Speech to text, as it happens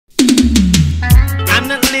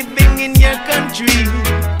not living in your country.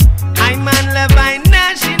 I'm on love by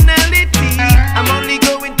nationality. I'm only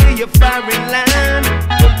going to your foreign land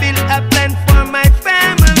to build a plan for my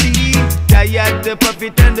family. Tired to puff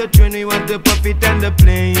it and the train, we want to puff it and the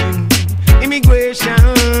plane.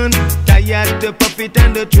 Immigration. Tired to puff it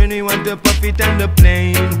and the train, we want to puff it and the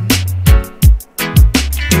plane.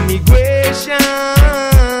 Immigration,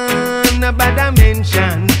 no bad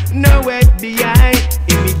mention, no FBI.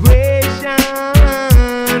 Immigration,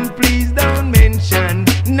 please don't mention,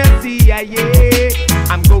 no CIA.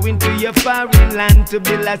 I'm going to your foreign land to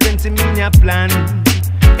build a sentiminia plan.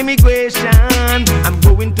 Immigration, I'm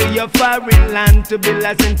going to your foreign land to build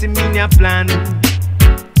a sentiminia plan.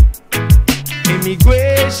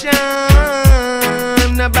 Immigration,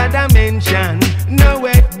 no bad mention, no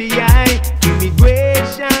FBI.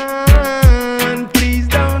 Immigration, please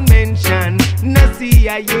don't mention, no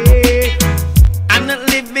CIA. I'm not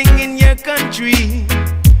living in your country.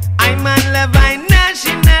 I'm on love by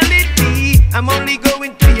nationality. I'm only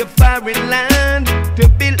going to your foreign land to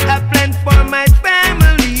build a plan for my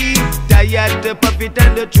family. Tired to puff it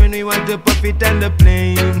and the train, we want to puff it and the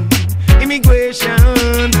plane.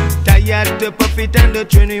 Immigration, tired to puff it and the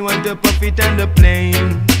train, we want to puff it and the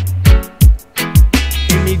plane.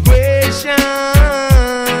 Immigration,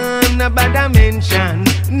 no bad mention,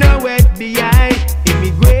 no FBI.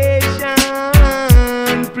 Immigration,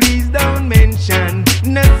 please don't mention,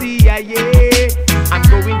 no CIA. I'm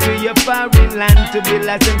going to your foreign land to build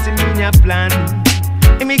a sentiminia plan.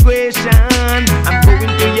 Immigration, I'm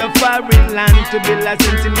going to your foreign land to build a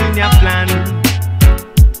sentiminia plan.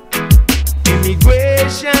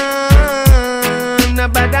 Immigration, no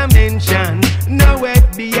bad mention, no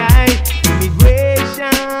FBI.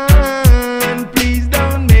 Immigration, please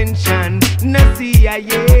don't mention, no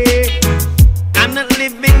CIA. I'm not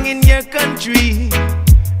living in your country.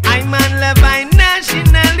 I'm on love by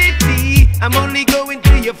nationality. I'm only going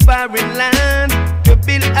to your foreign land to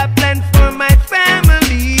build a plan for my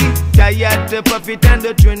family. Tired to puff it and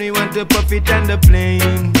the train, we want to puff it and the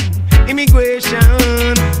plane.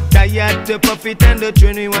 Immigration, tired to puff it and the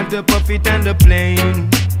train, we want to puff it and the plane.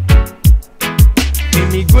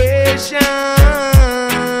 Immigration,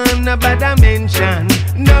 no bad mention,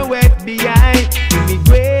 no FBI.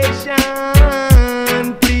 Immigration,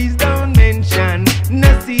 please don't mention,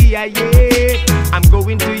 no CIA. I'm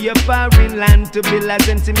going to your foreign land to build a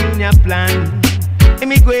sentiminia plan.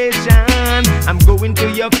 Immigration, I'm going to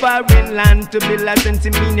your foreign land to build a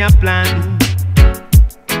sentiminia plan.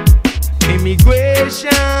 Immigration,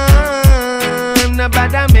 no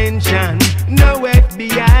bad mention, no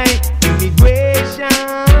FBI. Immigration,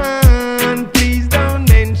 please don't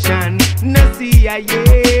mention, no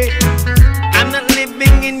CIA. I'm not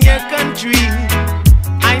living in your country.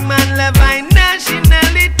 I'm on love by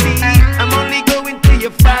nationality. I'm only going to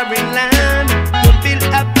your foreign land to build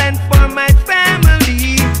a plan for my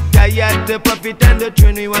family. Tired to puff it and the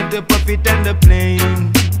train, we want to puff it and the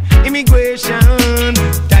plane. Immigration,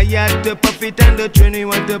 tired to puff it and the train, we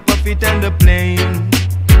want to puff it and the plane.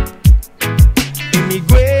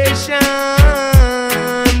 Immigration,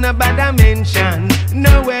 no bad mention,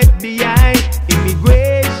 no FBI.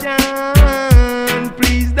 Immigration,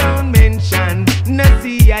 please don't mention, no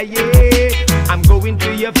CIA. I'm going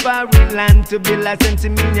to your foreign land to build a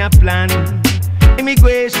sentiminia plan.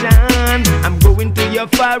 Immigration, I'm going to your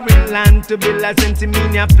foreign land to build a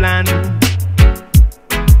sentiminia plan.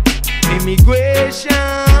 Immigration,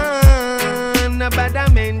 no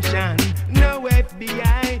bad mention, no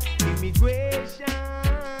FBI. Immigration,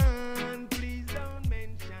 please don't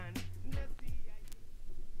mention, no CIA.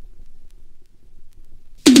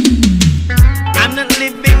 I'm not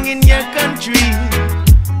living in your country.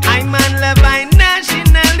 I'm on love by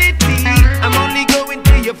nationality. I'm only going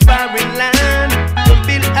to your foreign land to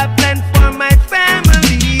build a plan for my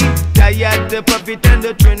family. Tired to puff it and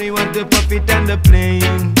the train, we want to puff it and the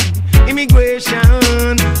plane.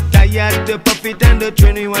 Immigration, tired to puff it and the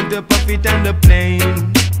train, we want to puff it and the plane.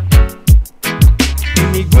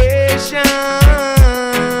 Immigration,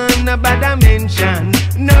 no bad mention,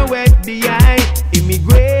 no FBI.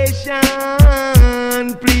 Immigration,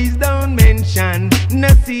 please don't mention, no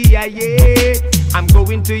CIA. I'm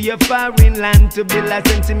going to your foreign land to build a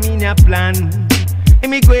sentiminia plan.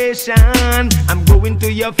 Immigration, I'm going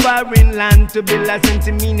to your foreign land to build a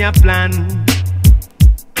sentiminia plan.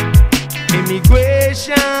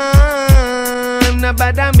 Immigration, no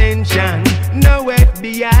bad mention, no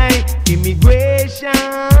FBI. Immigration,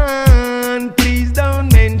 please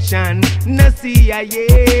don't mention, no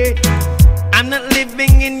CIA. I'm not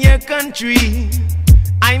living in your country.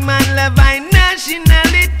 I'm on love by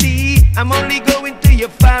nationality. I'm only going to your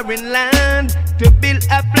foreign land to build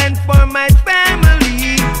a plan for my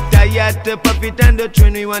family. Tired to puff it on the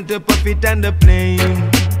train, we want to puff it on the plane.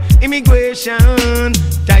 Immigration,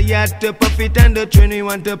 tired to puff it on the train, we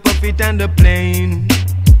want to puff it on the plane.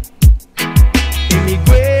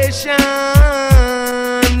 Immigration,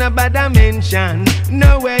 no bad mention,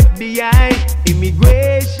 no FBI.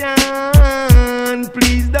 Immigration,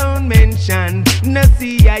 please don't mention, no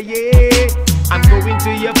CIA. I'm going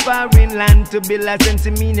to your foreign land to build a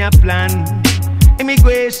Sensimania plan.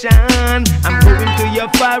 Immigration, I'm going to your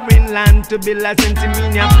foreign land to build a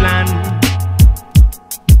Sensimania plan.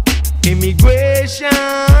 Immigration,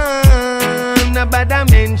 no bad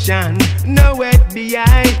mention, no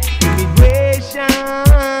FBI. Immigration,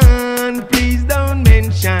 please don't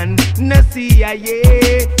mention, no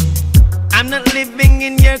CIA. I'm not living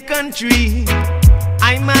in your country,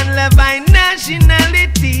 I'm on love by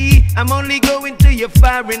nationality. I'm only going to your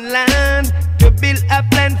foreign land to build a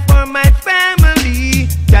plan for my family.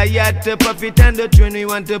 Tired to puff it on the train, we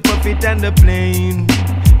want to puff it on the plane.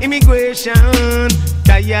 Immigration,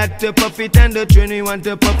 tired to puff it on the train, we want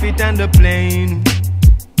to puff it on the plane.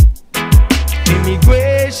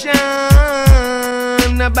 Immigration,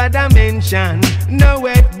 no bad mention, no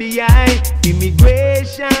FBI.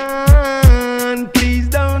 Immigration, please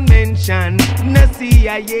don't mention, no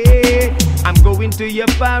CIA. I'm going to your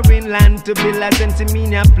foreign land to build a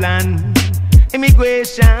Sensimania plan.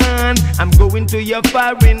 Immigration, I'm going to your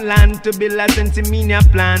foreign land to build a Sensimania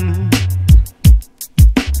plan.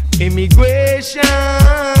 Immigration,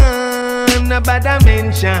 no bad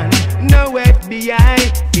mention, no FBI.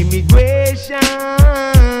 Immigration,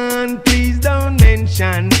 please don't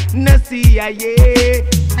mention, no CIA.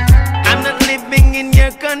 I'm not living in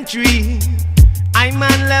your country, I'm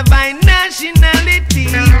on love by nationality.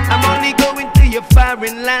 I'm only going to your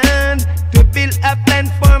foreign land to build a plan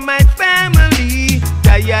for my family.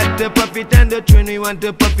 Tired to puff it on the train, we want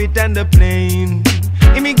to puff it on the plane.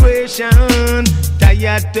 Immigration,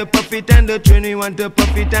 tired to puff it on the train, we want to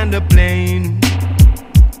puff it on the plane.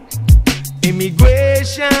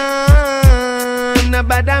 Immigration, no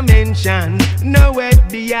bad mention, no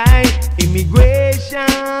FBI. Immigration,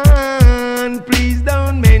 please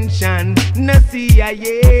don't mention, no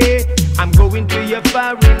CIA. I'm going to your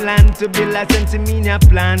foreign land to build a Sensimania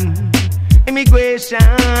plan. Immigration,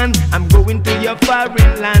 I'm going to your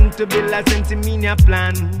foreign land to build a Sensimania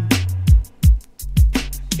plan.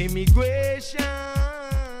 Immigration.